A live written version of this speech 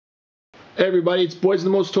Hey everybody, it's Boys with the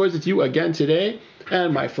Most Toys with you again today,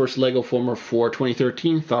 and my first Lego former for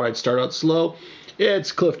 2013. Thought I'd start out slow.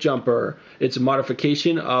 It's Cliffjumper. It's a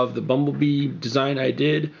modification of the Bumblebee design I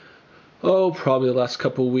did, probably the last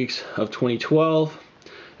couple of weeks of 2012.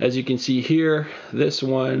 As you can see here, this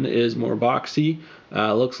one is more boxy.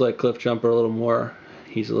 Looks like Cliffjumper a little more.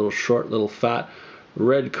 He's a little short, little fat.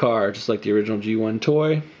 Red car, just like the original G1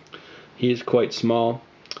 toy. He's quite small,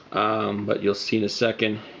 but you'll see in a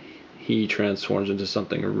second. He transforms into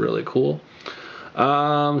something really cool.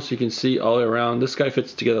 So you can see all the way around, this guy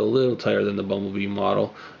fits together a little tighter than the Bumblebee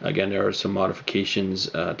model. Again, there are some modifications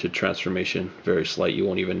to transformation, very slight, you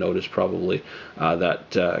won't even notice probably,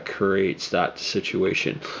 that creates that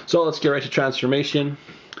situation. So let's get right to transformation.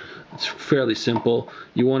 It's fairly simple.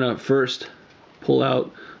 You want to first pull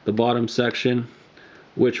out the bottom section,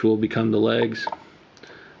 which will become the legs.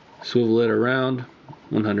 Swivel it around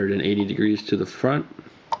 180 degrees to the front.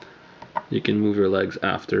 You can move your legs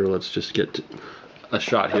after. Let's just get a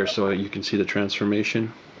shot here so you can see the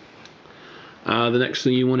transformation. The next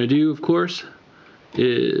thing you want to do, of course,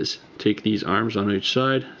 is take these arms on each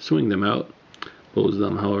side, swing them out, pose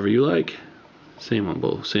them however you like. Same on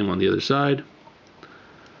both, same on the other side.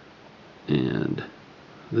 And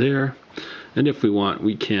there. And if we want,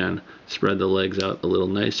 we can spread the legs out a little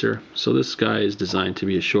nicer. So this guy is designed to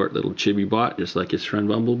be a short little chibi bot, just like his friend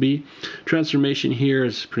Bumblebee. Transformation here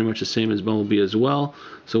is pretty much the same as Bumblebee as well.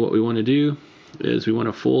 So what we want to do is we want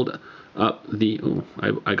to fold up the,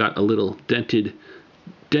 I got a little dented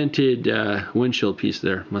windshield piece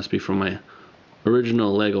there. Must be from my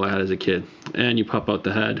original Lego I had as a kid. And you pop out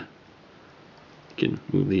the head. You can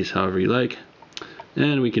move these however you like.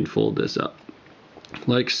 And we can fold this up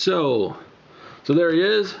like so. So there he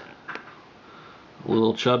is, a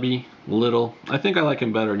little chubby, little. I think I like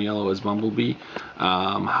him better in yellow as Bumblebee.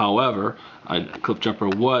 However,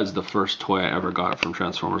 Cliffjumper was the first toy I ever got from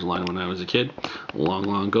Transformers line when I was a kid,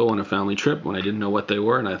 long ago on a family trip when I didn't know what they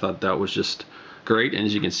were, and I thought that was just great. And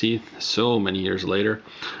as you can see, so many years later,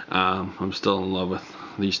 I'm still in love with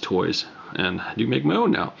these toys, and I do make my own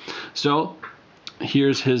now. So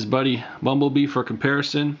here's his buddy Bumblebee for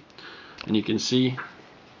comparison, and you can see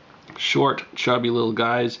short, chubby little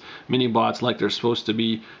guys, mini bots like they're supposed to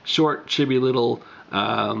be, short, chubby little,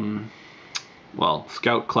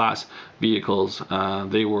 scout class vehicles.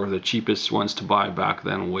 They were the cheapest ones to buy back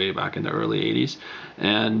then, way back in the early 80s.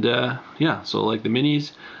 And yeah, so like the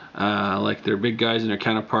minis, like they're big guys and their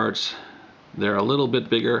counterparts, they're a little bit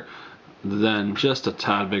bigger than, just a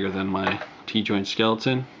tad bigger than my T-joint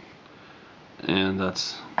skeleton. And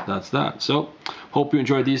that's that. So hope you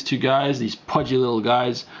enjoyed these two guys, these pudgy little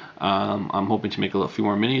guys. I'm hoping to make a few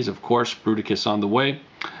more minis, of course. Bruticus on the way.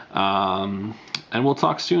 And we'll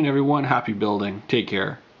talk soon, everyone. Happy building. Take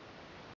care.